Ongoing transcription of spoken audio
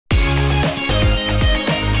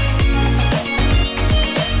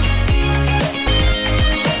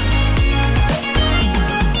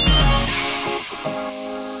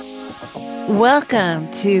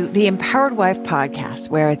Welcome to the Empowered Wife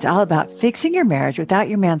podcast, where it's all about fixing your marriage without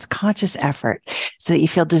your man's conscious effort so that you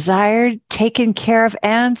feel desired, taken care of,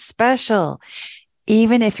 and special,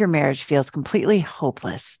 even if your marriage feels completely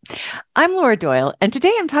hopeless. I'm Laura Doyle, and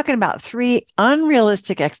today I'm talking about 3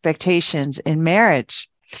 unrealistic expectations in marriage.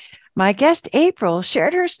 My guest, April,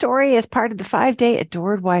 shared her story as part of the 5-day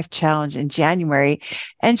Adored Wife Challenge in January,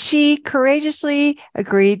 and she courageously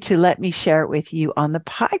agreed to let me share it with you on the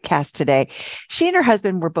podcast today. She and her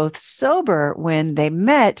husband were both sober when they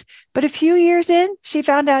met, but a few years in, she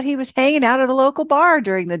found out he was hanging out at a local bar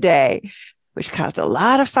during the day, which caused a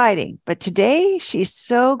lot of fighting. But today, she's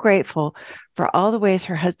so grateful for all the ways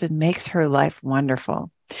her husband makes her life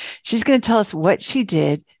wonderful. She's going to tell us what she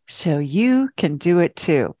did so you can do it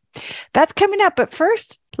too. That's coming up. But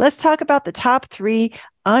first, let's talk about the top 3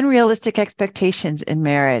 unrealistic expectations in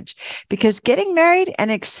marriage, because getting married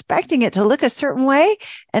and expecting it to look a certain way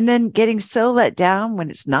and then getting so let down when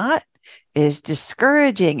it's not is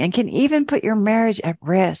discouraging and can even put your marriage at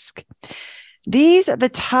risk. These are the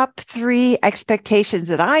top 3 expectations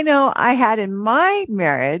that I know I had in my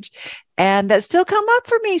marriage and that still come up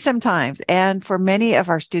for me sometimes and for many of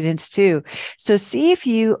our students too. So see if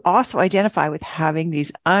you also identify with having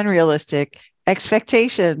these unrealistic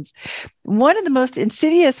expectations. One of the most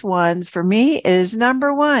insidious ones for me is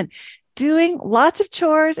number 1. Doing lots of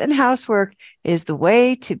chores and housework is the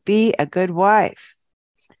way to be a good wife.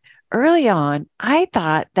 Early on, I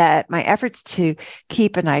thought that my efforts to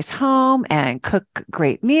keep a nice home and cook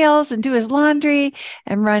great meals and do his laundry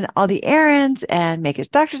and run all the errands and make his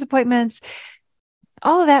doctor's appointments,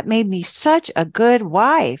 all of that made me such a good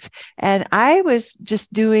wife. And I was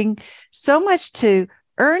just doing so much to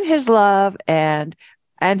earn his love and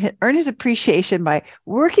earn his appreciation by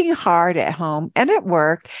working hard at home and at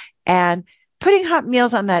work and putting hot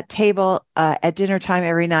meals on that table at dinner time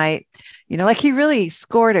every night. You know, like he really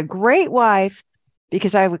scored a great wife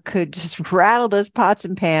because I could just rattle those pots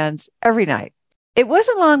and pans every night. It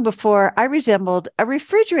wasn't long before I resembled a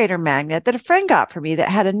refrigerator magnet that a friend got for me that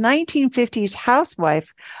had a 1950s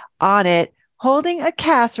housewife on it holding a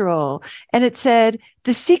casserole. And it said,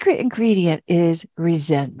 the secret ingredient is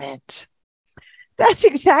resentment. That's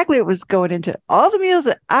exactly what was going into all the meals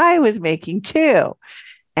that I was making too.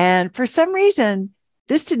 And for some reason,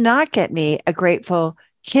 this did not get me a grateful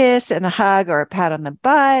kiss and a hug or a pat on the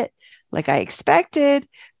butt like I expected,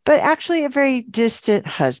 but actually a very distant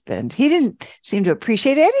husband. He didn't seem to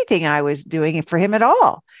appreciate anything I was doing for him at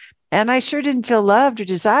all. And I sure didn't feel loved or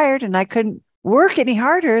desired, and I couldn't work any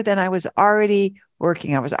harder than I was already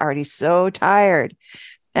working. I was already so tired.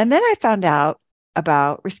 And then I found out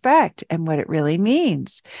about respect and what it really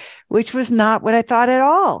means, which was not what I thought at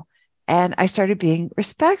all. And I started being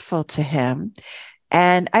respectful to him.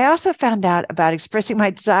 And I also found out about expressing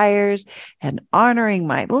my desires and honoring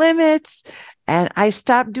my limits. And I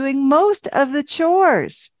stopped doing most of the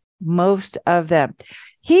chores, most of them.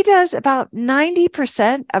 He does about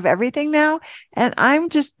 90% of everything now. And I'm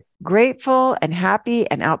just grateful and happy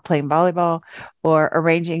and out playing volleyball or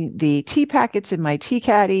arranging the tea packets in my tea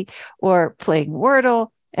caddy or playing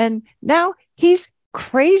Wordle. And now he's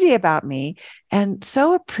crazy about me and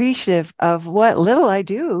so appreciative of what little I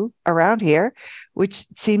do around here, which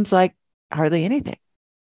seems like hardly anything.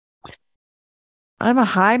 I'm a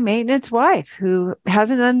high maintenance wife who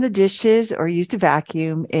hasn't done the dishes or used a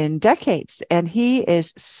vacuum in decades, and he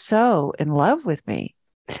is so in love with me.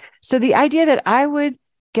 So the idea that I would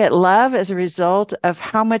get love as a result of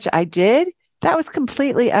how much I did, that was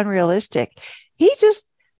completely unrealistic. He just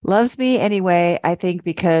loves me anyway, I think,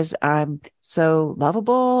 because I'm so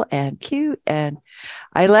lovable and cute, and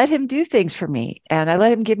I let him do things for me, and I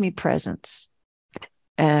let him give me presents.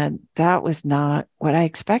 And that was not what I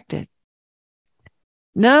expected.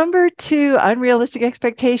 Number 2 unrealistic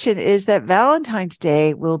expectation is that Valentine's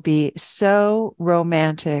Day will be so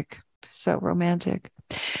romantic, so romantic.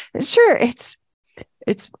 And sure, it's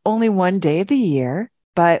only one day of the year.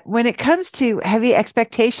 But when it comes to heavy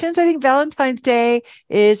expectations, I think Valentine's Day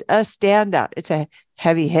is a standout. It's a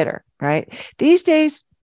heavy hitter, right? These days,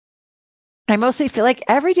 I mostly feel like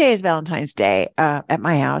every day is Valentine's Day at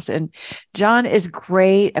my house. And John is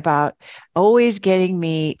great about always getting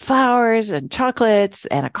me flowers and chocolates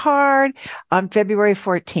and a card on February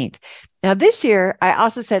 14th. Now, this year, I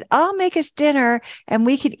also said, I'll make us dinner and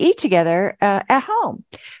we could eat together at home,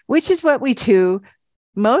 which is what we do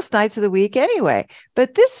most nights of the week anyway.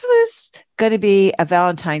 But this was going to be a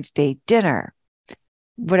Valentine's Day dinner,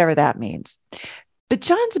 whatever that means. But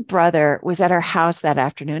John's brother was at our house that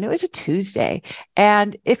afternoon. It was a Tuesday.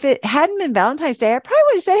 And if it hadn't been Valentine's Day, I probably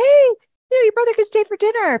would have said, hey, your brother can stay for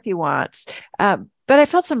dinner if he wants. But I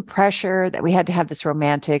felt some pressure that we had to have this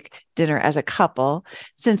romantic dinner as a couple,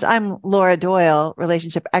 since I'm Laura Doyle,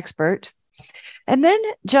 relationship expert. And then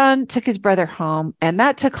John took his brother home, and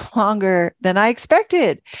that took longer than I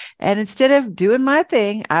expected. And instead of doing my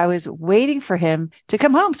thing, I was waiting for him to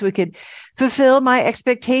come home so we could fulfill my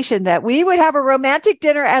expectation that we would have a romantic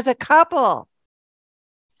dinner as a couple.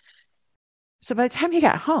 So by the time he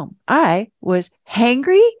got home, I was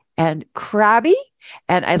hangry and crabby,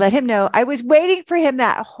 and I let him know I was waiting for him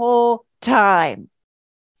that whole time.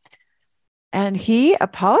 And he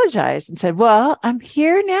apologized and said, "Well, I'm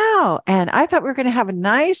here now. And I thought we were going to have a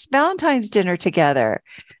nice Valentine's dinner together."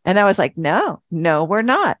 And I was like, "No, no, we're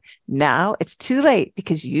not. Now it's too late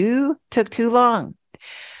because you took too long."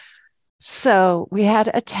 So we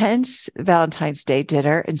had a tense Valentine's Day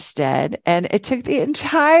dinner instead. And it took the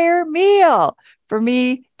entire meal for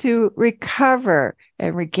me to recover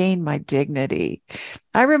and regain my dignity.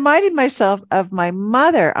 I reminded myself of my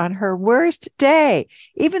mother on her worst day,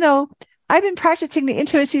 even though I've been practicing the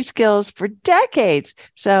intimacy skills for decades.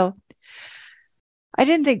 So I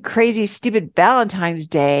didn't think crazy, stupid Valentine's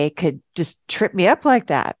Day could just trip me up like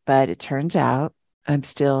that. But it turns out I'm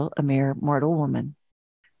still a mere mortal woman.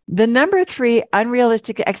 The number 3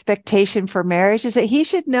 unrealistic expectation for marriage is that he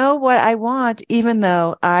should know what I want, even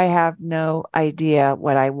though I have no idea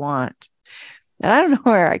what I want. And I don't know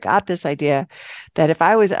where I got this idea that if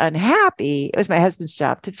I was unhappy, it was my husband's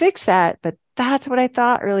job to fix that. But that's what I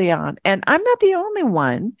thought early on. And I'm not the only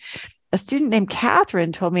one. A student named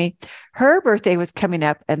Catherine told me her birthday was coming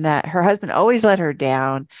up and that her husband always let her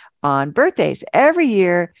down on birthdays. Every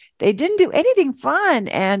year, they didn't do anything fun.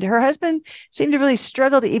 And her husband seemed to really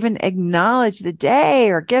struggle to even acknowledge the day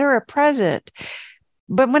or get her a present.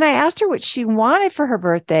 But when I asked her what she wanted for her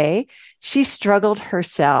birthday, she struggled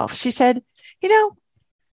herself. She said,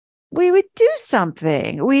 we would do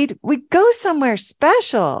something. We'd go somewhere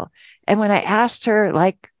special. And when I asked her,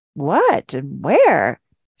 like, what and where,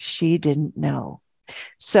 she didn't know.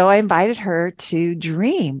 So I invited her to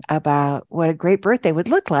dream about what a great birthday would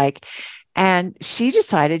look like. And she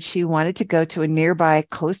decided she wanted to go to a nearby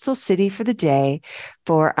coastal city for the day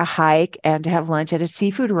for a hike and to have lunch at a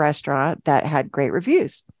seafood restaurant that had great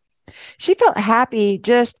reviews. She felt happy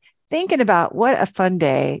just thinking about what a fun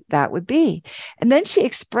day that would be. And then she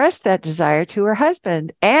expressed that desire to her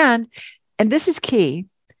husband. And this is key,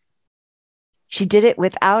 she did it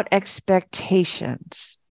without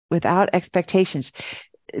expectations. Without expectations.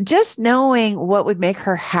 Just knowing what would make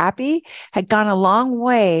her happy had gone a long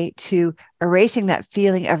way to erasing that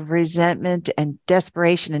feeling of resentment and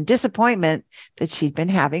desperation and disappointment that she'd been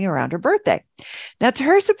having around her birthday. Now, to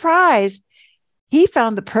her surprise, he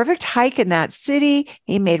found the perfect hike in that city.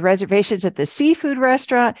 He made reservations at the seafood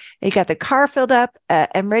restaurant. He got the car filled up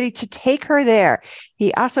and ready to take her there.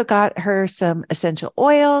 He also got her some essential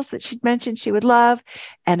oils that she'd mentioned she would love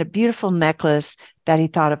and a beautiful necklace that he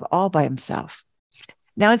thought of all by himself.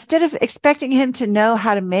 Now, instead of expecting him to know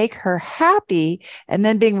how to make her happy and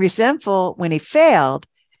then being resentful when he failed,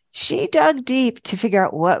 she dug deep to figure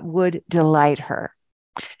out what would delight her.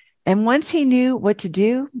 And once he knew what to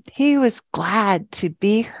do, he was glad to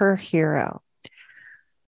be her hero.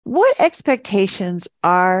 What expectations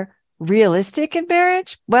are realistic in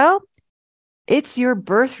marriage? Well, it's your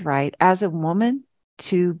birthright as a woman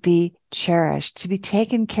to be cherished, to be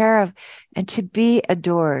taken care of, and to be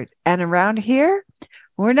adored. And around here,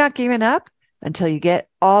 we're not giving up until you get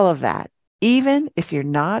all of that, even if you're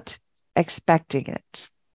not expecting it.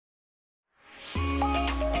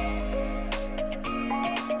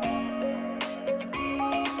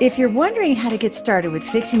 If you're wondering how to get started with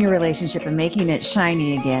fixing your relationship and making it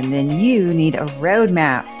shiny again, then you need a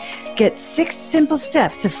roadmap. Get 6 simple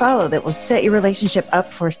steps to follow that will set your relationship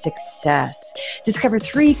up for success. Discover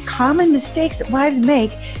 3 common mistakes that wives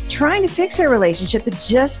make trying to fix their relationship that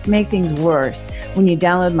just make things worse when you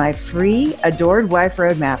download my free Adored Wife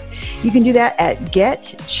Roadmap. You can do that at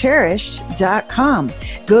getcherished.com.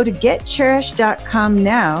 Go to getcherished.com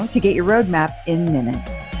now to get your roadmap in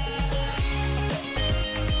minutes.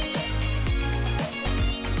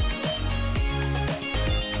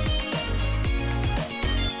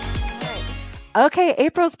 Okay,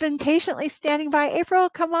 April's been patiently standing by. April,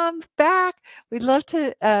 come on back. We'd love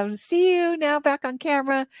to see you now back on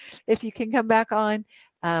camera if you can come back on.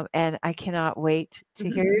 And I cannot wait to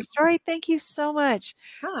hear your story. Thank you so much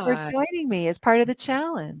for joining me as part of the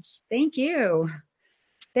challenge. Thank you.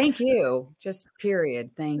 Thank you. Just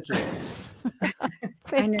period. Thank you.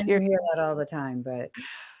 I know you hear that all the time, but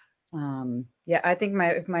yeah, I think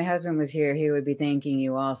if my husband was here, he would be thanking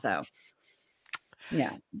you also.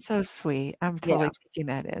 Yeah. So sweet. I'm Yeah. totally taking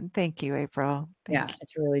that in. Thank you, April. Yeah. Thank you.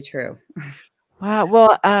 It's really true. Wow.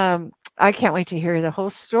 Well, I can't wait to hear the whole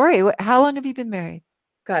story. How long have you been married?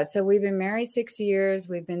 God, so we've been married 6 years.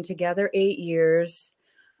 We've been together 8 years.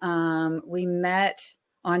 We met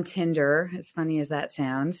on Tinder, as funny as that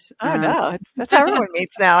sounds. Oh no, that's how everyone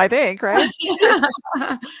meets now, I think, right?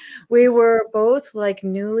 Yeah. We were both like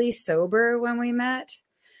newly sober when we met.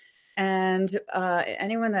 And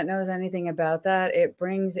anyone that knows anything about that, it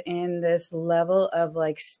brings in this level of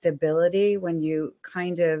like stability when you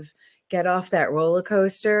kind of get off that roller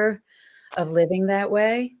coaster of living that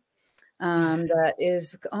way. Yeah. That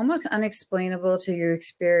is almost unexplainable till you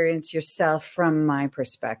experience yourself from my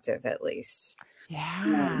perspective, at least.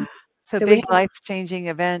 Yeah. So So we big have, life-changing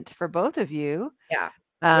event for both of you, yeah,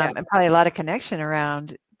 yeah, and probably a lot of connection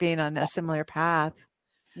around being on a yes, similar path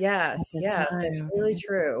at yes, the yes, that's time. really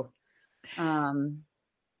true. Um,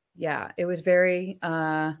 yeah, it was very,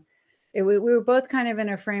 we were both kind of in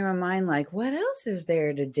a frame of mind like, what else is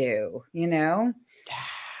there to do, you know? Yeah.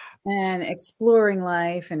 And exploring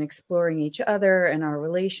life and exploring each other and our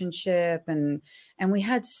relationship and we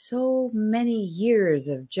had so many years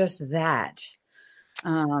of just that.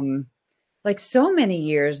 Um, like so many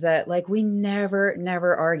years that like we never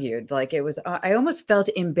argued. Like it was I almost felt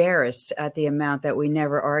embarrassed at the amount that we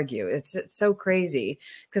never argue. It's so crazy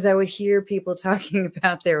because I would hear people talking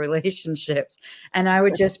about their relationships and I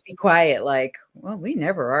would just be quiet like, well, we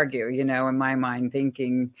never argue, in my mind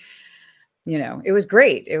thinking, it was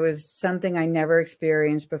great. It was something I never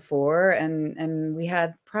experienced before and we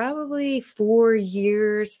had probably 4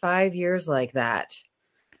 years, 5 years like that,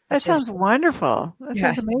 That which is sounds wonderful. That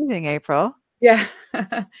yeah. sounds amazing, April. Yeah.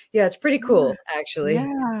 Yeah, it's pretty Yeah. cool, actually.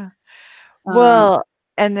 Yeah. Um, Well,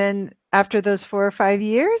 and then after those 4 or 5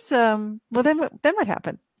 years, well, then what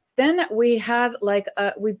happened? then we had like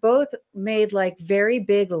we both made like very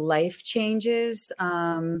big life changes.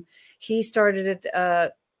 He started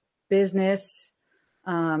a business,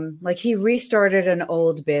 like he restarted an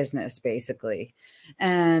old business basically.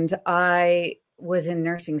 And I was in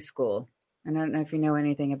nursing school. And I don't know if you know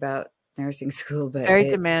anything about nursing school, but Very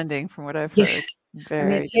it demanding from what I've yeah, heard. I mean,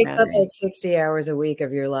 Very it takes up demanding. like 60 hours a week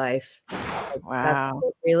of your life. That's Wow. what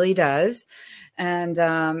it really does. And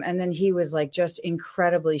then he was like just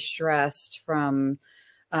incredibly stressed from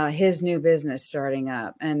his new business starting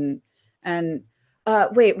up. And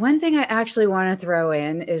wait, one thing I actually want to throw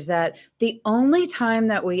in is that the only time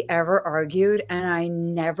that we ever argued, and I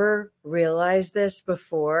never realized this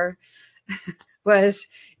before, was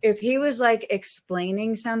if he was like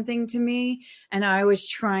explaining something to me and I was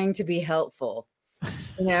trying to be helpful,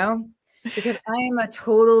 you know, because I am a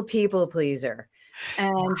total people pleaser.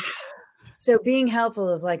 And so being helpful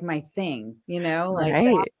is like my thing, like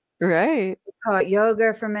Right. Right. taught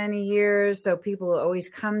yoga for many years, so people will always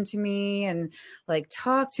come to me and like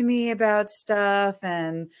talk to me about stuff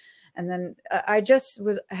and then I just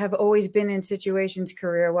was have always been in situations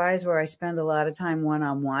career wise where I spend a lot of time one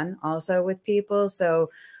on one also with people, so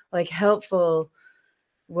like helpful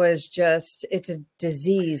was just it's a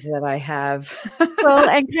disease that I have. Well,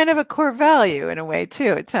 and kind of a core value in a way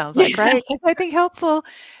too, it sounds like, Yeah. right? 'Cause I think helpful,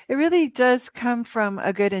 it really does come from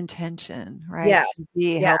a good intention, right? Yes. To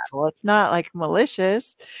be helpful. Yes. It's not like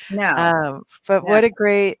malicious. No. But No. what a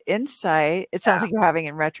great insight it sounds Yeah. like you're having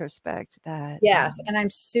in retrospect that, Yes, and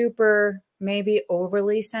I'm super maybe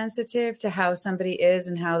overly sensitive to how somebody is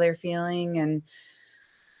and how they're feeling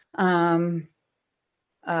um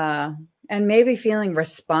uh and maybe feeling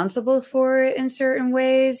responsible for it in certain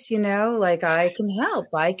ways, like I can help.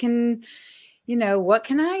 I can, what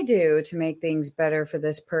can I do to make things better for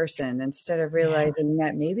this person instead of yeah, realizing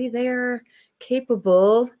that maybe they're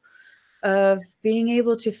capable of being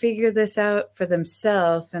able to figure this out for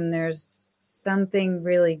themselves and there's something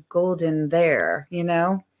really golden there,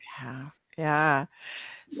 yeah, yeah. Yeah.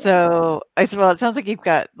 So, well, it sounds like you've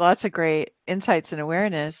got lots of great insights and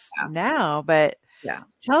awareness Yeah. now, but Yeah.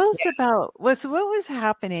 tell Yeah. us about what was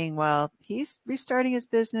happening while he's restarting his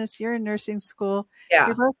business, you're in nursing school, you're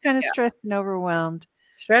Yeah. both kinda Yeah. stressed and overwhelmed.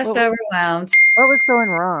 Stressed, What was overwhelmed. what was going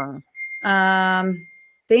wrong? Um,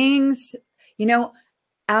 things, you know,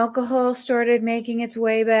 alcohol started making its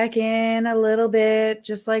way back in a little bit,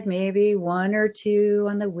 just like maybe one or two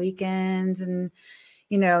on the weekends. And,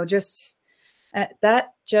 just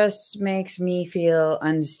that just makes me feel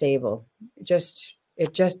unstable.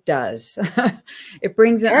 It just does. It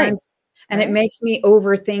brings an Scary, and it right? makes me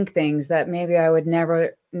overthink things that maybe I would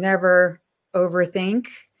never overthink.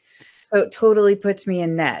 So it totally puts me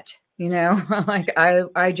in net, like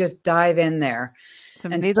I just dive in there.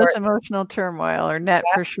 Some and needless start emotional turmoil, or net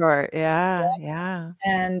for short. Yeah. Yeah.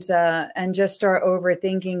 and just start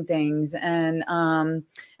overthinking things. And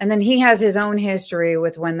then he has his own history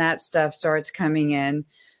with when that stuff starts coming in.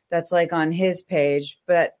 That's like on his page,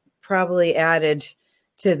 but probably added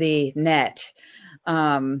to the net.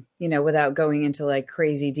 Without going into like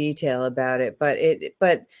crazy detail about it.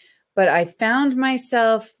 But I found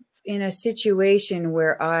myself in a situation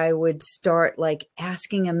where I would start like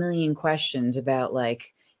asking a million questions about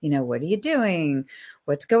like, what are you doing?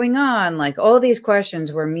 What's going on? Like all these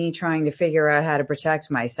questions were me trying to figure out how to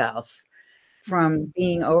protect myself from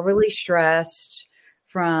being overly stressed,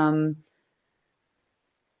 from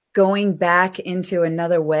going back into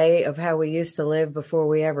another way of how we used to live before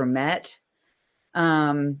we ever met.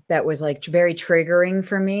 That was like very triggering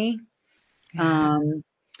for me. Yeah. Um,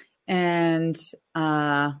 and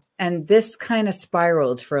and this kind of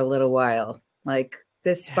spiraled for a little while. Like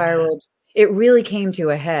this Yeah. spiraled, it really came to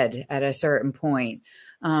a head at a certain point.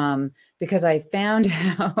 Because I found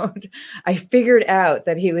out, I figured out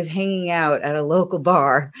that he was hanging out at a local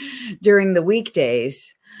bar during the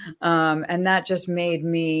weekdays. And that just made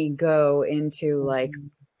me go into Mhm.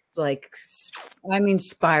 like I mean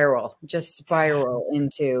spiral, just Yeah. spiral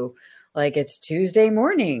into like it's Tuesday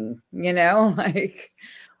morning, like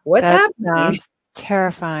what's That happening? sounds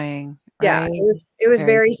terrifying, Yeah, right? it was Very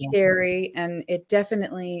very scary. scary, and it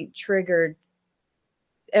definitely triggered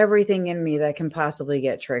everything in me that can possibly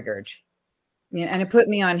get triggered. And it put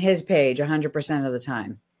me on his page 100% of the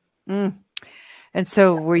time. Mm. And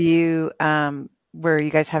so were you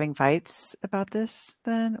guys having fights about this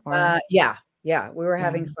then? Or Yeah, yeah, we were yeah.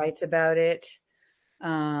 having fights about it.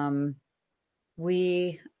 Um,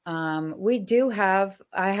 we do have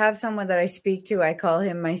I have someone that I speak to. I call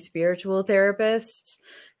him my spiritual therapist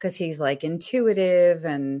because he's like intuitive,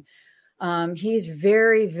 and he's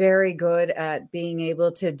very, very good at being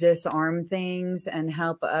able to disarm things and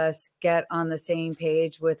help us get on the same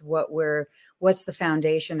page with what's the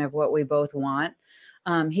foundation of what we both want.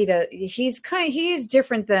 He is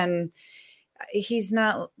different than he's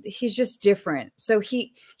not he's just different. So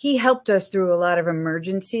he helped us through a lot of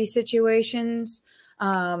emergency situations.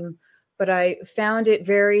 But I found it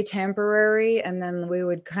very temporary, and then we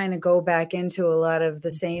would kind of go back into a lot of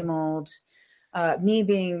the same old me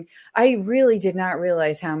being I really did not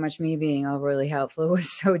realize how much me being overly helpful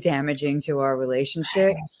was so damaging to our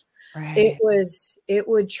relationship. Right. It Right. was it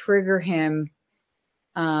would trigger him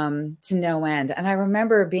to no end. And I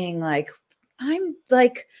remember being like, I'm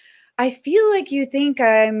like, I feel like you think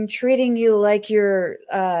I'm treating you like you're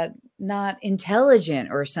not intelligent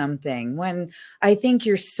or something when I think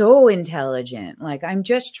you're so intelligent. Like I'm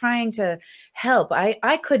just trying to help.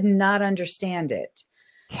 I could not understand it.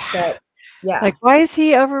 Yeah. That yeah, Like, why is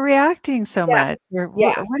he overreacting so yeah, much? Or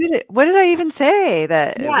yeah, what did I even say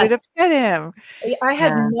that would yes. upset him? I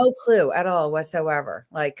had Yeah. no clue at all whatsoever.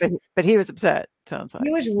 Like But he was upset, sounds he like.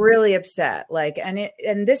 was really upset, like, and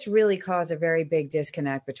this really caused a very big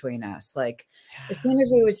disconnect between us. Like, as Yeah. soon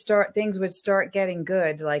as things would start getting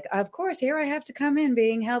good, like, of course, here I have to come in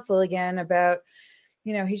being helpful again about,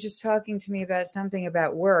 he's just talking to me about something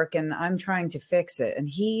about work, and I'm trying to fix it, and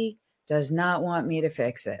he does not want me to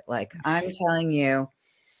fix it. Like, I'm telling you,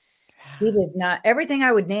 he does not. Everything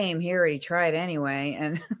I would name, he already tried anyway,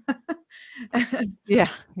 and Yeah.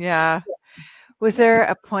 Yeah. Was there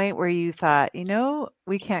a point where you thought,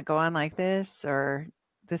 we can't go on like this, or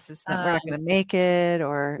we're not um, going to make it,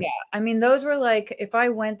 or yeah, I mean, those were like, if I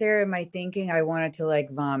went there in my thinking, I wanted to like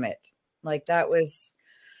vomit. Like that was,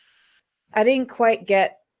 I didn't quite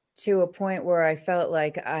get to a point where I felt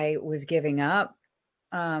like I was giving up.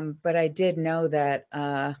 But I did know that,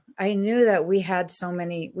 I knew that we had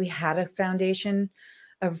a foundation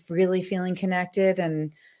of really feeling connected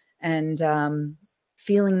and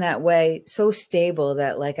feeling that way, so stable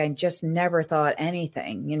that like I just never thought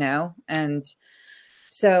anything. And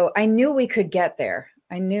so I knew we could get there.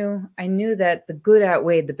 I knew that the good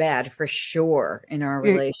outweighed the bad for sure in our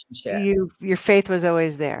your relationship. your faith was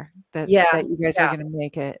always there that Yeah, you guys were yeah, going to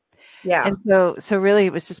make it. yeah, And so really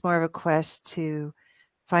it was just more of a quest to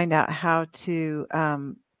find out how to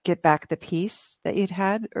get back the peace that you'd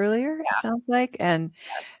had earlier, it yeah, sounds like. And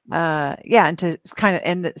yes, yeah, and to kind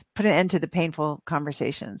of put an end to the painful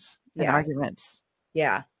conversations and yes, arguments.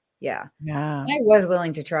 yeah, yeah. Yeah. I was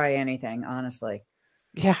willing to try anything, honestly.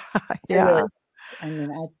 Yeah. I really Yeah. was. I mean,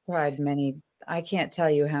 I tried many, I can't tell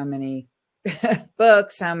you how many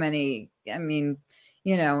books, how many, I mean,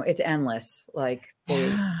 it's endless. Like the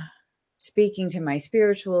Yeah. speaking to my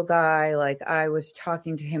spiritual guy, like I was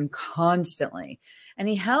talking to him constantly, and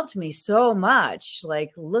he helped me so much,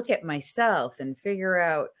 like look at myself and figure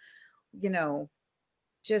out, you know,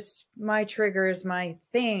 just my triggers, my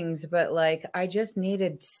things, but like I just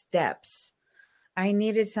needed steps. I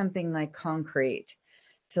needed something like concrete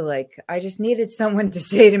to like, I just needed someone to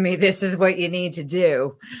say to me, this is what you need to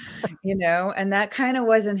do, and that kind of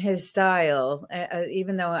wasn't his style,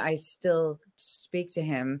 even though I still speak to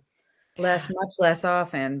him Yeah. much less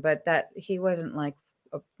often, but that he wasn't like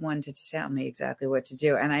one to tell me exactly what to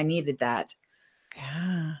do. And I needed that.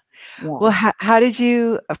 Yeah. Yeah. Well, how did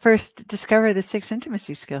you first discover the 6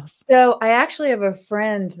 intimacy skills? So I actually have a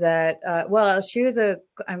friend that, well,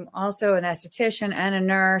 I'm also an esthetician and a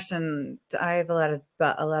nurse, and I have a lot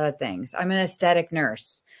of things. I'm an aesthetic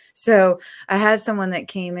nurse. So I had someone that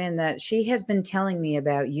came in that she has been telling me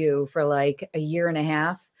about you for like a year and a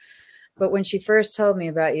half. But when she first told me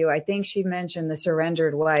about you, I think she mentioned the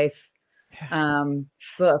Surrendered Wife Yeah. um,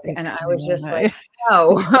 book. And I was just like,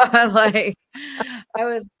 Excellent. no, like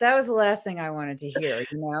that was the last thing I wanted to hear,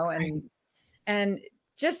 Right. and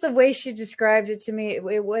just the way she described it to me,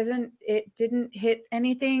 it didn't hit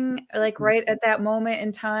anything like Mhm. right at that moment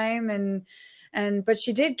in time. But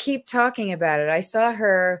she did keep talking about it. I saw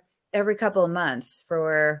her every couple of months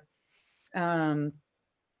um,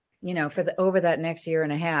 for the over that next year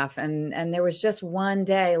and a half. And there was just one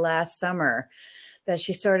day last summer that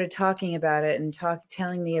she started talking about it and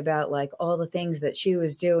telling me about like all the things that she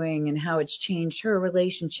was doing and how it's changed her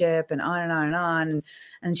relationship and on and on and on.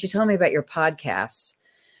 And she told me about your podcast.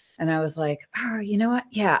 And I was like, oh, you know what?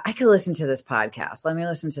 Yeah, I could listen to this podcast. Let me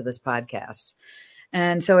listen to this podcast.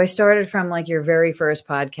 And so I started from like your very first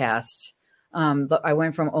podcast. I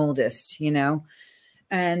went from oldest,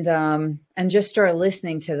 and just started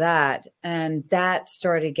listening to that, and that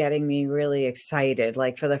started getting me really excited,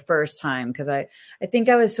 like for the first time, because I think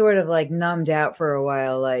I was sort of like numbed out for a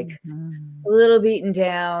while, like a Mhm. little beaten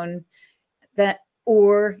down, that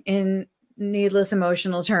or in needless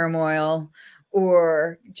emotional turmoil,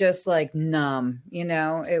 or just like numb,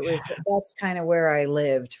 that's kind of where I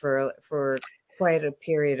lived for quite a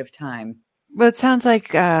period of time. Well, it sounds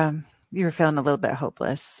like, you were feeling a little bit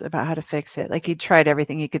hopeless about how to fix it. Like you tried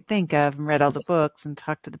everything you could think of and read all the books and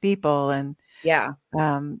talked to the people Yeah,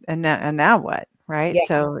 and now what, right? yeah,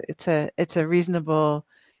 So it's a reasonable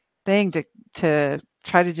thing to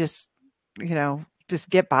try to just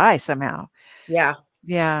get by somehow. yeah,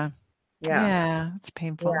 Yeah. yeah, Yeah, it's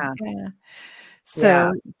painful. yeah, Yeah.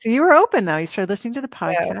 yeah. So you were open though. You started listening to the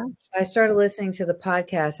Yeah, podcast. I started listening to the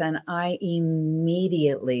podcast and I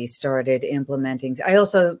immediately started implementing. I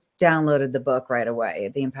also downloaded the book right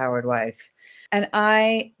away, The Empowered Wife. And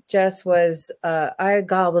I just I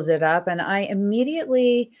gobbled it up and I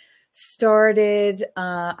immediately started,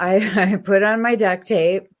 I put on my duct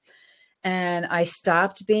tape and I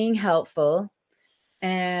stopped being helpful,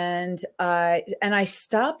 and I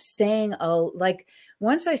stopped saying, oh, like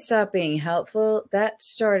once I stopped being helpful, that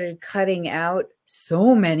started cutting out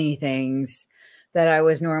so many things that I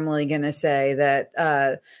was normally going to say, that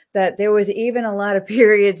there was even a lot of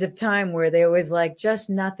periods of time where there was like just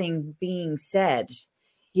nothing being said,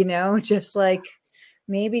 just like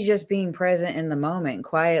maybe just being present in the moment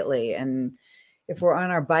quietly. And if we're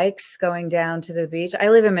on our bikes going down to the beach, I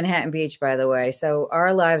live in Manhattan Beach, by the way. So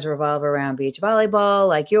our lives revolve around beach volleyball,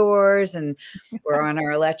 like yours. And we're on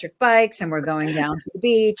our electric bikes and we're going down to the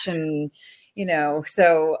beach. And,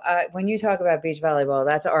 so when you talk about beach volleyball,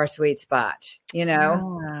 that's our sweet spot,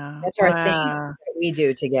 Wow. that's our thing Wow. that we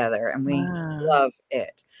do together and we Wow. love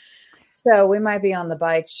it. So we might be on the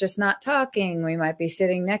bikes, just not talking. We might be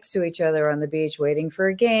sitting next to each other on the beach, waiting for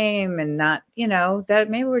a game and not, that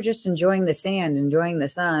maybe we're just enjoying the sand, enjoying the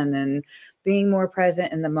sun and being more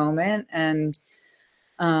present in the moment. And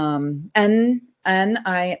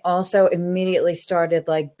I also immediately started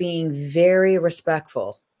like being very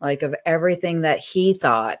respectful, like of everything that he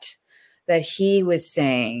thought that he was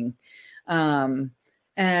saying. Um,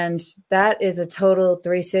 and that is a total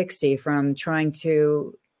 360 from trying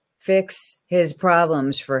to fix his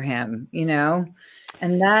problems for him,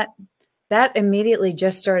 and that immediately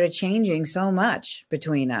just started changing so much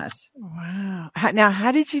between us. Wow. Now,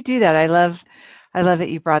 how did you do that? I love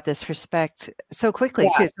that you brought this respect so quickly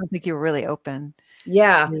too. Yeah. It sounds like you were really open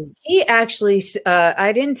Yeah. to. He actually,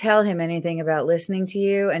 I didn't tell him anything about listening to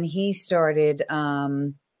you. And he started,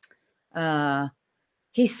 uh,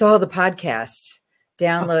 he saw the podcast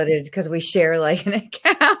downloaded because we share like an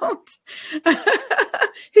account.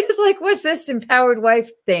 He was like, what's this empowered wife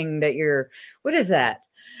thing what is that?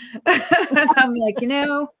 And I'm like,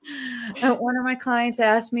 one of my clients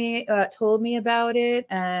told me about it.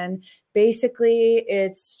 And basically,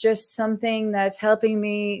 it's just something that's helping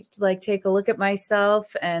me like take a look at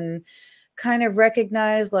myself and kind of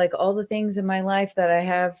recognize like all the things in my life that I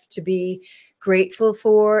have to be grateful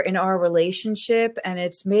for in our relationship. And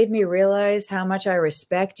it's made me realize how much I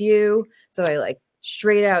respect you. So I like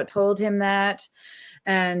straight out told him that.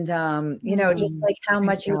 And, just Mm, like how good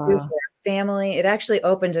much you do for job. our family, it actually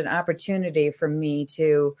opened an opportunity for me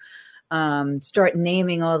to start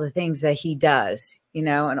naming all the things that he does,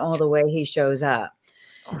 and all the way he shows up.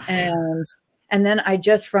 And and then I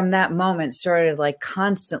just from that moment started like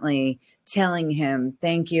constantly telling him,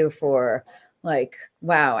 thank you for like,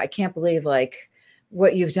 wow, I can't believe like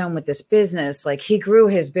what you've done with this business. Like he grew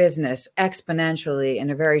his business exponentially in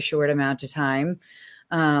a very short amount of time.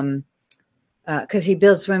 Um, because he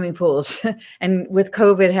builds swimming pools, and with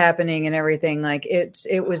COVID happening and everything, like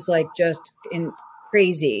it was like just in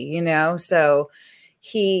crazy, So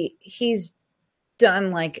he's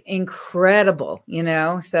done like incredible,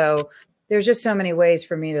 So there's just so many ways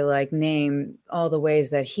for me to like name all the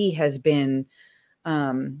ways that he has been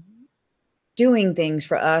um, doing things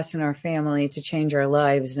for us and our family to change our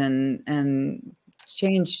lives and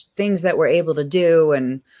change things that we're able to do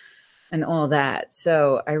and all that.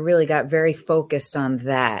 So I really got very focused on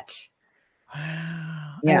that.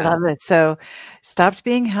 Wow, I Yeah. love it. So, stopped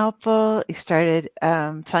being helpful. You started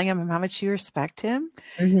telling him how much you respect him.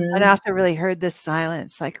 And I Mhm. also really heard this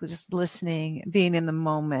silence, like just listening, being in the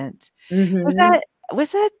moment. Was Mhm. that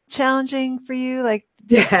was that challenging for you? Like,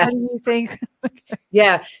 how do Yes. you think?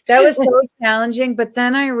 Yeah, that was so challenging, but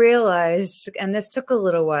then I realized, and this took a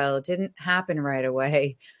little while, it didn't happen right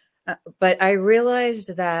away, but I realized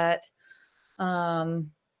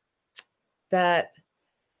um, that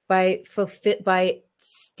by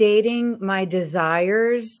stating my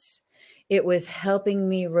desires, it was helping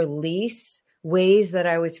me release ways that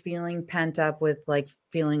I was feeling pent up with, like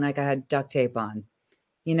feeling like I had duct tape on,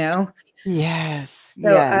 you know? Yes, So,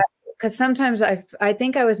 yes. because sometimes I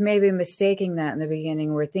think I was maybe mistaking that in the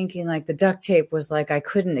beginning. We're thinking like the duct tape was like I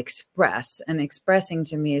couldn't express, and expressing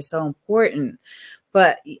to me is so important.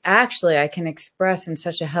 But actually, I can express in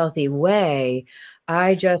such a healthy way.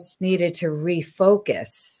 I just needed to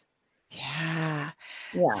refocus. Yeah.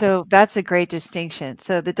 Yeah. So that's a great distinction.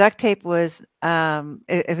 So the duct tape was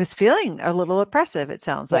it was feeling a little oppressive, it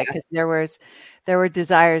sounds like, because Yes. there were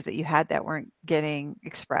desires that you had that weren't getting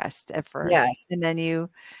expressed at first. Yes. And then you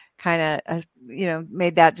kind of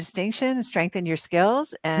made that distinction and strengthened your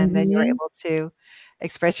skills, and then you were Mhm. able to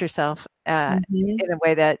express yourself Mhm. in a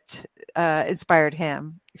way that inspired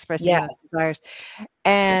him, expressing those Yes. desires.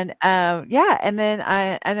 And, yeah, and then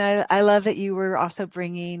I love that you were also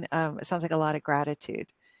bringing, it sounds like a lot of gratitude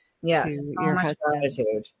to Yes. So your much husband.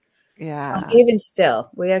 gratitude. Yeah. Even still,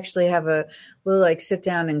 we actually we'll like sit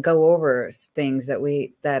down and go over things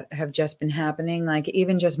that have just been happening, like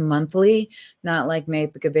even just monthly, not like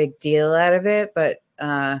make a big deal out of it, but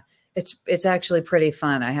it's actually pretty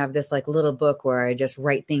fun. I have this like little book where I just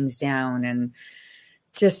write things down and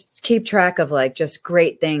just keep track of like just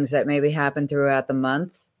great things that maybe happen throughout the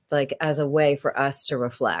month, like as a way for us to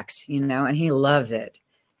reflect, and he loves it.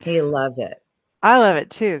 He loves it. I love it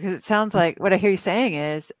too, because it sounds like what I hear you saying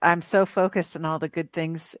is, I'm so focused on all the good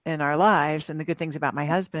things in our lives and the good things about my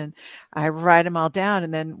husband. I write them all down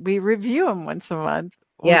and then we review them once a month,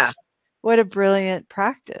 Yeah. which what a brilliant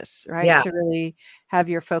practice, right? Yeah. To really have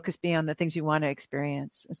your focus be on the things you want to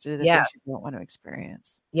experience instead of the things you Yes. don't want to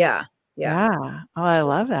experience. Yeah. Yeah. Yeah. Oh, I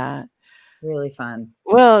love that. Really fun.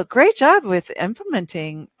 Well, great job with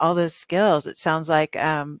implementing all those skills. It sounds like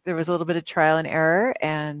there was a little bit of trial and error,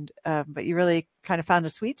 and but you really kind of found a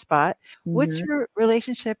sweet spot. What's Mhm. your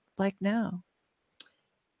relationship like now?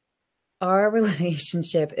 Our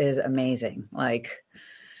relationship is amazing. Like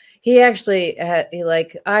he actually had he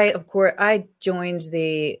like I of course I joined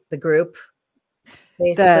the group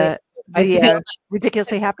basically. The I the feel uh, like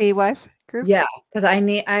ridiculously it's happy wife group? yeah, because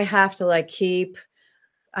I have to like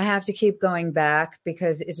I have to keep going back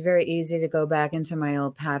because it's very easy to go back into my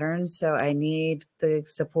old patterns. So I need the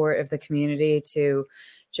support of the community to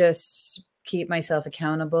just keep myself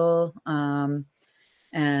accountable.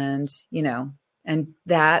 And and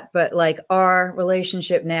that, but like our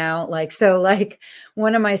relationship now, like so like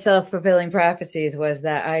one of my self-fulfilling prophecies was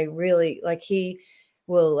that I really like he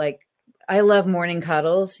will like I love morning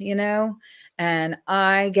cuddles, and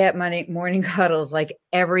I get money morning cuddles like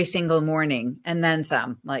every single morning and then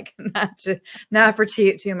some, like not for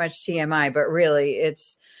too much TMI, but really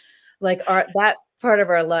it's like our that part of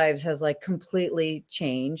our lives has like completely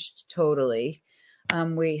changed totally.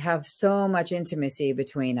 We have so much intimacy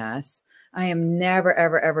between us. I am never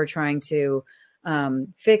ever ever trying to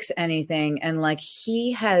fix anything, and like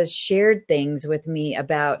he has shared things with me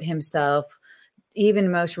about himself,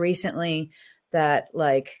 even most recently, that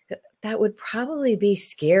like that would probably be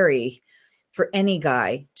scary for any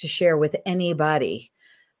guy to share with anybody.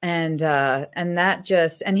 And that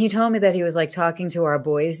just, and he told me that he was like talking to our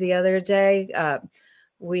boys the other day. I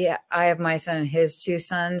have my son and his two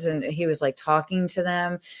sons, and he was like talking to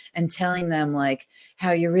them and telling them like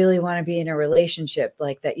how you really want to be in a relationship,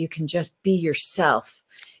 like that you can just be yourself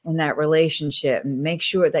in that relationship, and make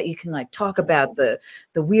sure that you can like talk about the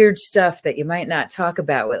weird stuff that you might not talk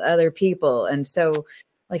about with other people. And so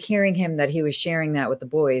like hearing him that he was sharing that with the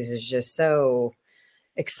boys is just so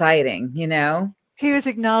exciting, you know? He was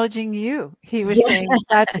acknowledging you. He was Yeah. saying,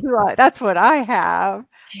 that's what I have,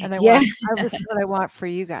 and Yeah. this is what I want for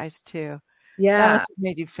you guys too. That must Yeah. have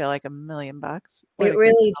made you feel like $1,000,000. What It a good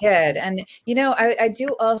really did. compliment. And, you know, I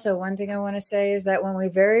do also, one thing I want to say is that when we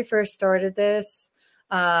very first started this,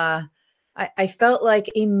 uh, I felt like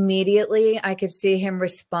immediately I could see him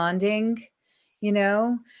responding, you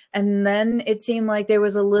know, and then it seemed like there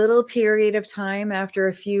was a little period of time after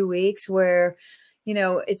a few weeks where, you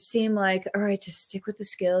know, it seemed like, all right, just stick with the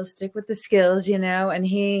skills, you know, and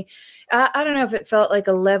I don't know if it felt like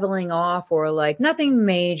a leveling off or like nothing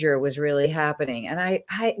major was really happening. And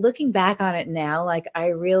looking back on it now, like I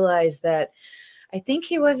realized that I think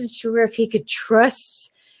he wasn't sure if he could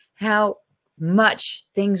trust how much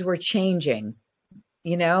things were changing.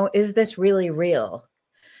 You know, is this really real?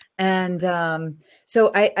 And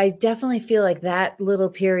so I definitely feel like that little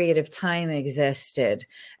period of time existed.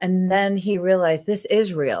 And then he realized this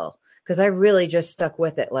is real, because I really just stuck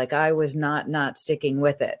with it. Like I was not sticking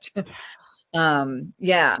with it.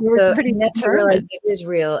 Yeah. You were So, pretty and then he realized determined. it is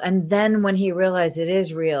real. And then when he realized it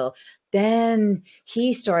is real, then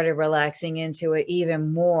he started relaxing into it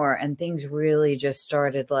even more. And things really just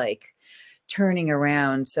started like turning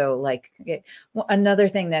around. So like another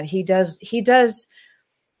thing that he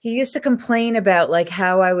used to complain about like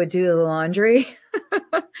how I would do the laundry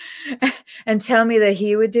and tell me that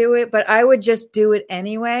he would do it, but I would just do it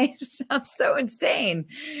anyway. It sounds so insane,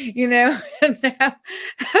 you know? And now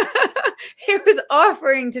he was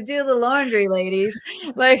offering to do the laundry, ladies.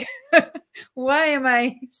 Like, why am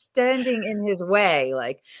I standing in his way?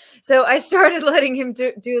 Like, so I started letting him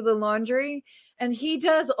do the laundry, and he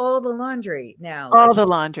does all the laundry now. Like, All the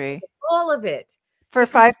laundry. all of it. For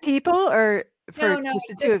He 5 completely people or for no, just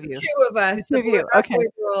the it's 2 just of the you? 2 of The us. 2 of you. Our Okay.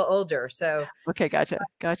 boys are all older, so Okay, gotcha.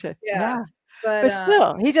 yeah. Yeah. But, But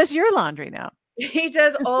still, he does your laundry now. he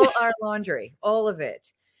does all our laundry, all of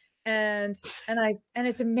it. And and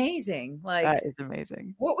it's amazing. Like, That is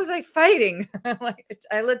amazing. what was I fighting? Like,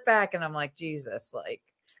 I look back and I'm like, "Jesus, like,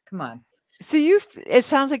 come on." So it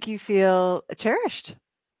sounds like you feel cherished.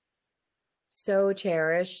 So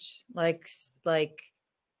cherished. Like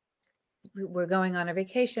we're going on a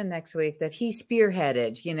vacation next week that he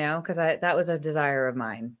spearheaded, you know, because I that was a desire of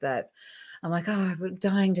mine that I'm like, oh, I'm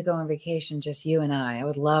dying to go on vacation, just you and I. I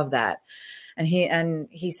would love that. And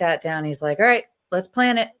he sat down. He's like, all right, let's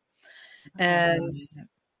plan it. And Um,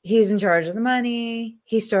 he's in charge of the money.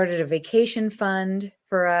 He started a vacation fund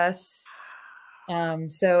for us.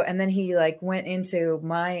 So and then he like went into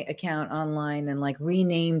my account online and like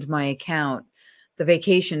renamed my account the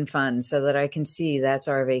vacation fund so that I can see that's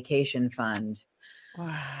our vacation fund.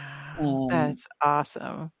 wow, Um, that's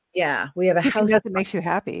awesome. yeah, we have a Because he house. knows it makes you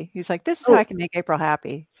happy. He's like, "This is how Oh, I can make April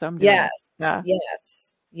happy, so I'm doing it." yes, Yeah.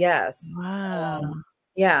 yes, yes. Wow.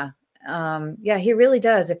 Yeah, yeah, he really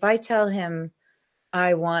does. If I tell him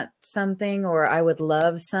I want something or I would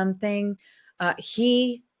love something,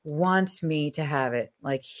 he wants me to have it.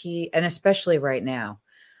 Like and especially right now,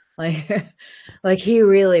 like, like he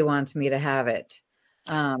really wants me to have it.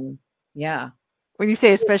 Um, yeah. When you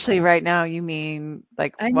say especially right now, you mean,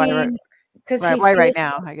 like, I mean, because he why right feels,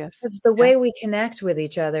 now, I guess? because the Yeah. way we connect with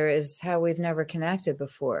each other is how we've never connected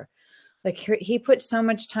before. Like he put so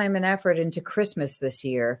much time and effort into Christmas this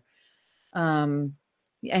year, um,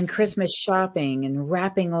 and Christmas shopping and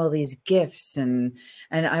wrapping all these gifts, and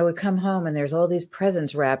I would come home and there's all these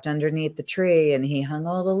presents wrapped underneath the tree, and he hung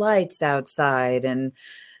all the lights outside, and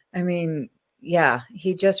I mean, yeah,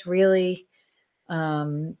 he just really,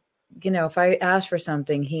 um, you know, if I ask for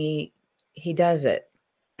something, he does it,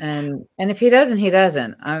 and if he doesn't, he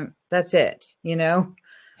doesn't. That's it. You know,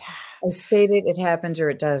 Yeah. I state it, it happens, or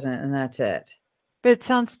it doesn't, and that's it. But it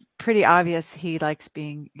sounds pretty obvious he likes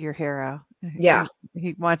being your hero. Yeah,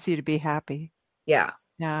 He wants you to be happy. yeah,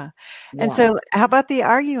 Yeah. And yeah. so how about the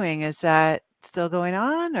arguing? Is that still going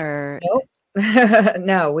on or Nope.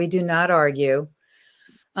 No, we do not argue.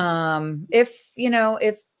 If you know,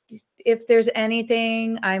 if there's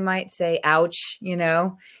anything, I might say, "Ouch," you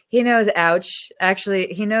know. He knows "ouch."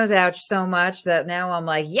 Actually, he knows "ouch" so much that now I'm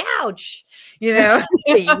like, "Youch," you know.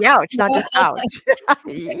 youch, not just ouch.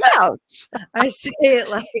 Youch. I say it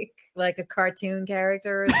like like a cartoon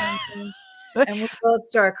character or something. And we both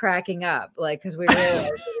start cracking up, like, because we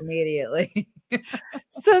realized it immediately.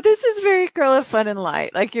 So this is very girl of fun and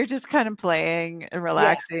light. Like you're just kind of playing and Yes.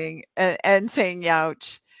 relaxing and saying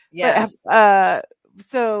 "ouch." But Yes.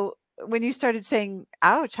 so when you started saying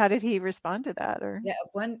 "ouch," how did he respond to that? Or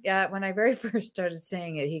When I very first started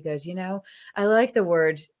saying it, he goes, I like the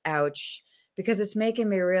word ouch because it's making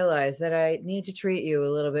me realize that I need to treat you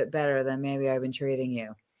a little bit better than maybe I've been treating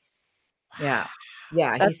you. Yeah.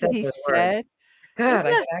 Yeah, he that's said what he those said. words. God, Isn't I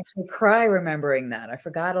that could actually cry remembering that. I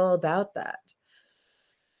forgot all about that.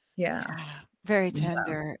 Yeah. yeah, very Yeah.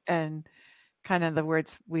 tender and kind of the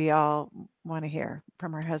words we all want to hear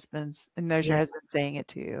from our husbands. And there's your Yeah. husband saying it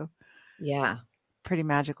to you. Yeah. Pretty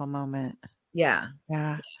magical moment. Yeah.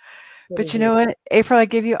 Yeah. Pretty But you know beautiful. what, April, I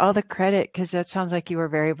give you all the credit because that sounds like you were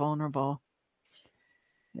very vulnerable.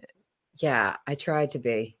 Yeah, I tried to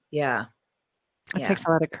be. Yeah. It Yeah. takes a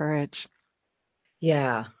lot of courage.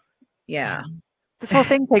 Yeah. Yeah. Yeah. This whole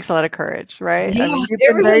thing takes a lot of courage, right? I Yeah, mean, you've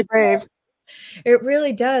it been very really brave. it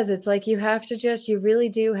really does. It's like you really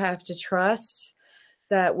do have to trust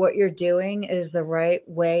that what you're doing is the right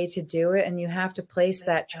way to do it, and you have to place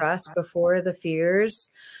that trust before the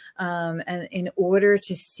fears, and in order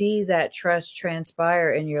to see that trust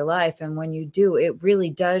transpire in your life, and when you do, it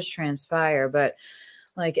really does transpire. But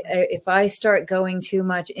like if I start going too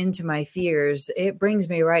much into my fears, it brings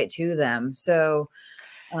me right to them. So,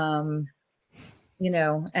 um,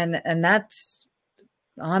 and that's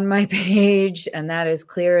on my page, and that is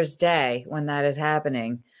clear as day when that is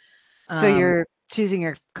happening. So Um, you're choosing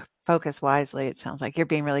your focus wisely, it sounds like. You're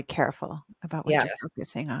being really careful about what you're yes,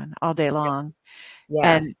 focusing on all day long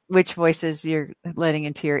and yes, which voices you're letting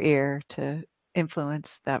into your ear to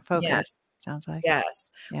influence that focus, yes. sounds like. Yes.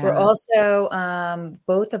 We're Yeah. also,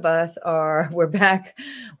 both of us we're back.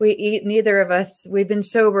 We eat, neither of us, we've been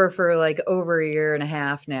sober for like over a year and a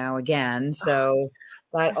half now again. So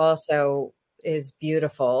that also is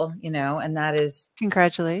beautiful, and that is,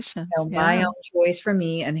 Congratulations. my Yeah. own choice for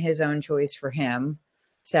me and his own choice for him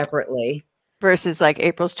separately. Versus like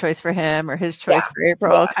April's choice for him or his Yeah. choice for Yeah.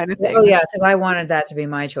 April kind of Oh, thing. yeah. Because I wanted that to be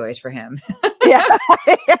my choice for him. Yeah.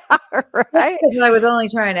 Yeah, Just right? because I was only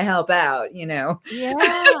trying to help out. Yeah.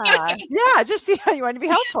 Yeah, just you want to be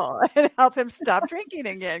helpful and help him stop drinking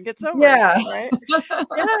again, get sober Yeah. again, right?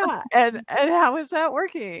 Yeah, and how was that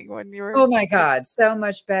working when you were Oh my god, so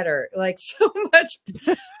much better. Like, so much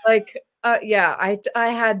like, yeah, I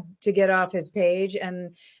had to get off his page,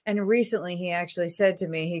 and recently he actually said to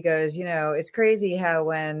me, he goes, "It's crazy how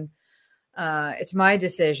when, it's my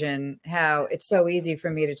decision, how it's so easy for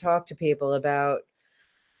me to talk to people about,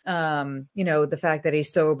 the fact that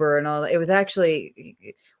he's sober and all that." It was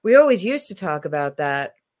actually, we always used to talk about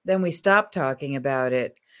that, then we stopped talking about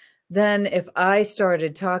it. Then if I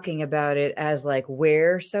started talking about it as like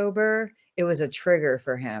we're sober, it was a trigger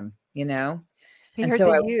for him. he And heard so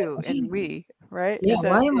the I was you like, and "Wait, we, right? yeah, Is that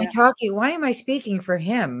yeah. why am I speaking for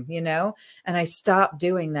him?" And I stopped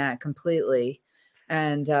doing that completely.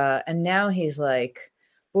 And now he's like,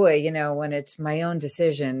 boy, when it's my own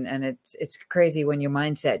decision, and it's crazy when your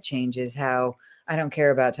mindset changes, how I don't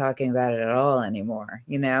care about talking about it at all anymore.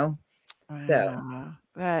 So Wow.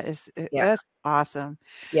 That is yeah, that's awesome.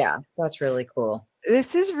 yeah, that's really cool.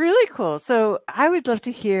 This is really cool. So I would love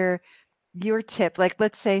to hear your tip. Like,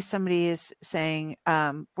 let's say somebody is saying,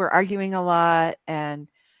 we're arguing a lot and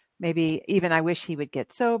maybe even I wish he would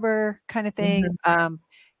get sober kind of thing. Mhm.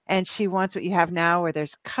 And she wants what you have now, where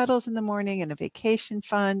there's cuddles in the morning and a vacation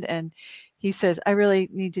fund. And he says, I really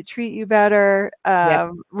need to treat you better.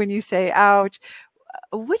 Yeah. When you say, ouch,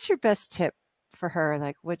 what's your best tip for her?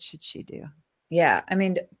 Like, what should she do? Yeah. I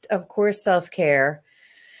mean, of course, self-care.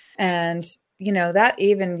 And, that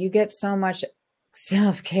even you get so much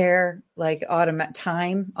self-care, like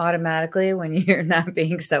time automatically when you're not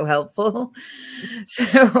being so helpful.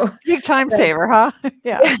 So, Big time so saver, huh?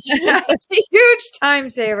 Yeah. yeah, it's a huge time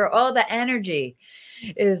saver. All the energy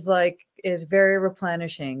is very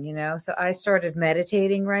replenishing. So I started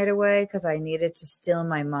meditating right away because I needed to still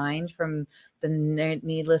my mind from the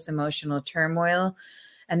needless emotional turmoil,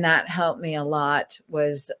 and that helped me a lot.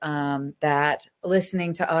 Was that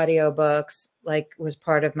listening to audiobooks like was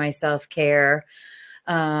part of my self-care.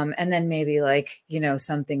 And then maybe like,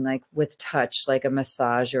 something like with touch, like a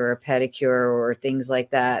massage or a pedicure or things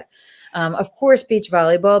like that. Of course, beach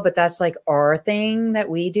volleyball, but that's like our thing that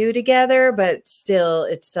we do together, but still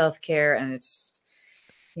it's self-care, and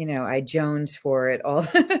I jones for it all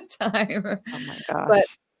the time. Oh my But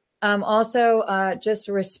gosh. also, just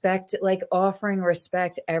respect, like offering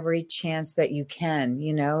respect every chance that you can,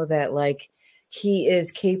 that like he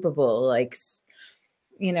is capable, like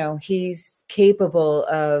he's capable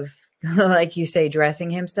of, like you say, dressing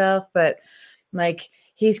himself, but like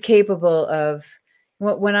he's capable of,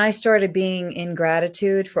 when I started being in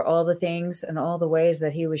gratitude for all the things and all the ways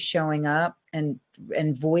that he was showing up and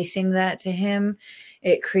voicing that to him,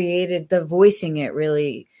 it created the voicing it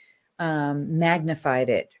really magnified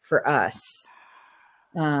it for us.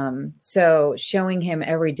 So showing him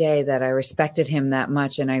every day that I respected him that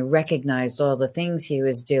much and I recognized all the things he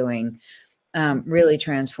was doing really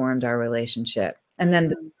transformed our relationship. And then,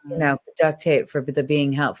 Mm. the duct tape for the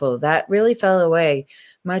being helpful, that really fell away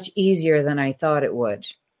much easier than I thought it would.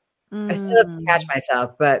 I still have to catch Mm.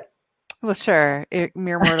 myself, but Well, sure.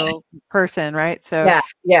 Mere mortal person, right? So, yeah,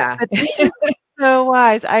 yeah, but this is so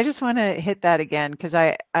wise. I just want to hit that again because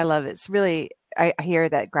I love it. It's really, I hear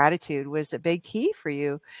that gratitude was a big key for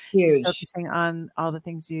you, is huge. focusing on all the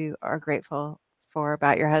things you are grateful for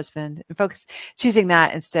about your husband and choosing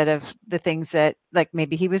that instead of the things that, like,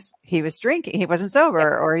 maybe he was drinking, he wasn't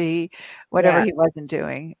sober, or whatever he Yes, wasn't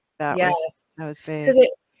doing. yes, That was because big.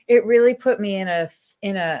 it really put me in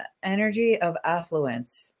a energy of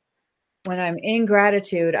affluence. When I'm in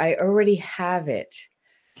gratitude, I already have it.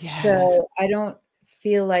 Yes. So I don't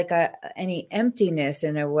feel like any emptiness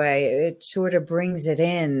in a way. It sort of brings it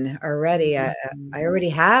in already. I Mhm. already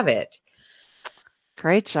have it.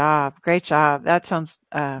 Great job. Great job. That sounds,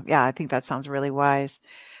 yeah, I think that sounds really wise.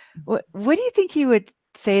 What do you think you would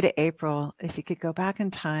say to April if you could go back in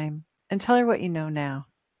time and tell her what you know now?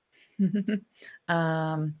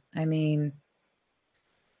 I mean,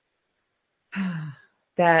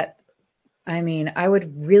 that, I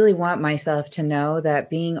would really want myself to know that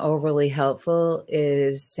being overly helpful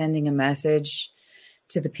is sending a message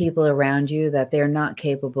to the people around you that they're not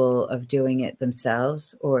capable of doing it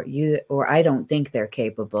themselves, or I don't think they're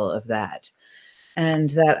capable of that. And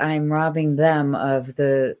that I'm robbing them of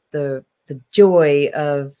the joy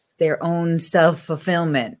of their own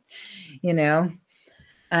self-fulfillment, you know?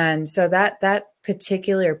 And so that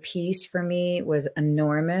particular piece for me was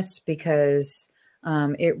enormous because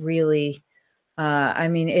it really,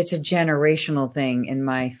 it's a generational thing in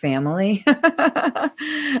my family.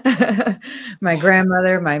 My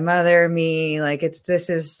grandmother, my mother, me, like this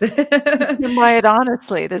is You came by it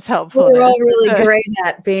honestly, this we're helpfulness. all really great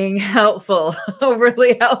at being helpful,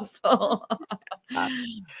 overly helpful. Uh,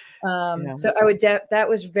 yeah. So that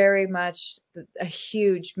was very much a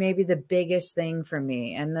huge, maybe the biggest thing for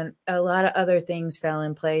me. And then a lot of other things fell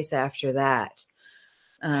in place after that.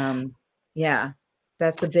 Um, yeah,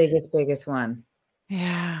 that's the biggest one.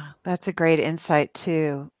 Yeah, that's a great insight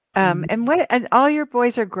too. Mhm. And all your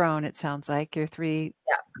boys are grown, it sounds like. Your three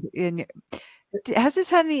in your, has this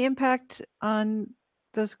had any impact on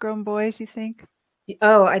those grown boys, you think?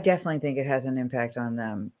 Oh, I definitely think it has an impact on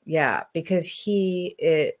them. Yeah, because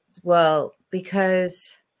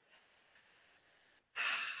because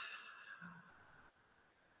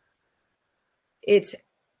it's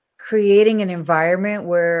creating an environment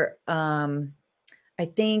where I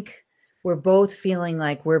think we're both feeling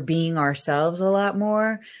like we're being ourselves a lot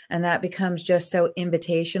more, and that becomes just so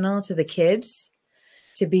invitational to the kids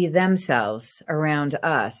to be themselves around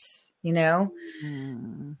us.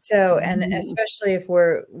 Mm. So, and Mhm. especially if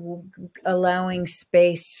we're allowing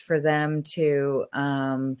space for them to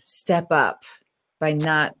step up by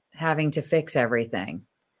not having to fix everything.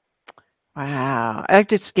 Wow, that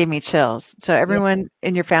just gave me chills. So Yeah. everyone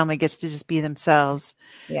in your family gets to just be themselves.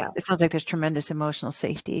 Yeah. It sounds like there's tremendous emotional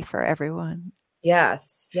safety for everyone.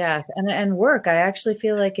 Yes. Yes. And work, I actually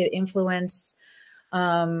feel like it influenced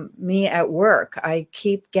me at work. I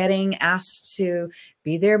keep getting asked to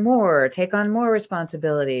be there more, take on more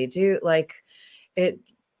responsibility, do like it,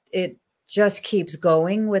 it just keeps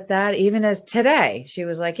going with that. Even as today, she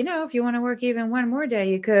was like, if you want to work even one more day,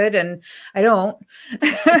 you could. And I don't,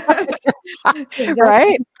 because that's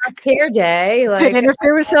Right? self-care day. Could Like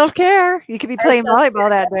interfere with self-care. You could be I have playing self-care volleyball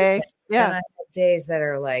that days day. and Yeah. I have days that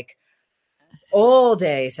are like all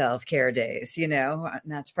day self-care days, and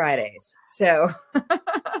that's Fridays. So, so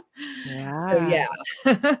Yeah. yeah.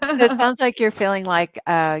 So it sounds like you're feeling like,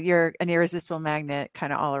 you're an irresistible magnet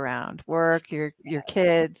kinda all around. Work, your Yes.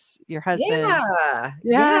 kids, your husband. Yeah.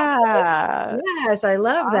 Yes. Yeah. Yes, I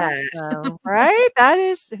love that. Awesome. Right? That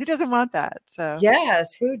is, who doesn't want that? So,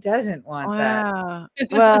 Yes, who doesn't want that? wow.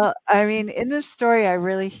 Well, I mean, in this story, I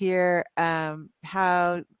really hear,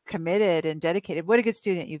 how committed and dedicated, what a good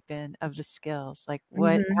student you've been of the skills, like how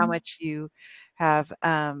Mhm. much you have,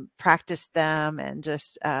 practiced them, and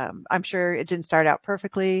just, I'm sure it didn't start out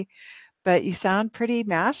perfectly, but you sound pretty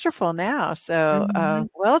masterful now. So, Mhm.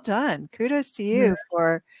 well done. Kudos to Mhm. you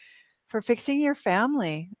for fixing your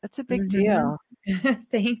family. That's a big Mhm. deal.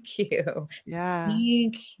 Thank you. Yeah.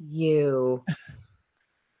 Thank you.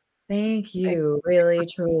 Thank you. Really,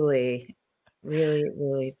 truly. Really,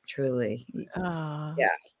 really, truly. Oh, Yeah.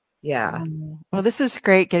 Yeah. well, this was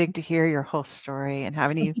great getting to hear your whole story and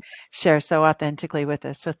having you share so authentically with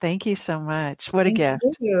us. So thank you so much. What a Thank gift.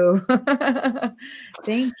 you.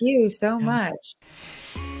 Thank you so Yeah. much.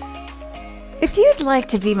 If you'd like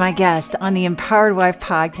to be my guest on the Empowered Wife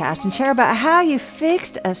podcast and share about how you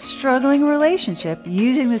fixed a struggling relationship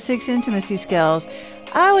using the 6 intimacy skills,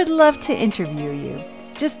 I would love to interview you.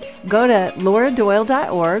 Just go to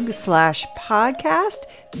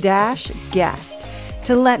lauradoyle.org/podcast-guest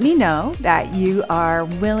to let me know that you are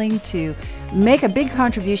willing to make a big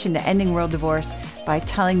contribution to ending world divorce by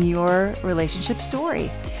telling your relationship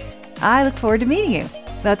story. I look forward to meeting you.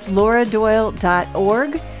 That's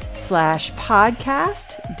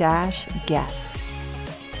lauradoyle.org/podcast-guest.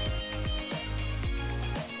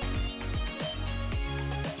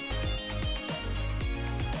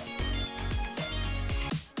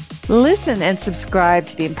 Listen and subscribe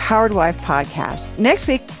to the Empowered Wife podcast. Next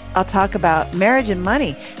week, I'll talk about marriage and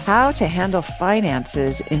money, how to handle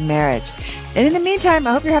finances in marriage. And in the meantime,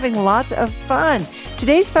 I hope you're having lots of fun.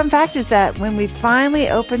 Today's fun fact is that when we finally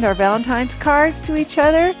opened our Valentine's cards to each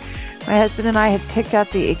other, my husband and I had picked out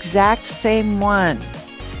the exact same one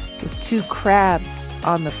with 2 crabs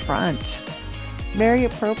on the front. Very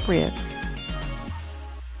appropriate.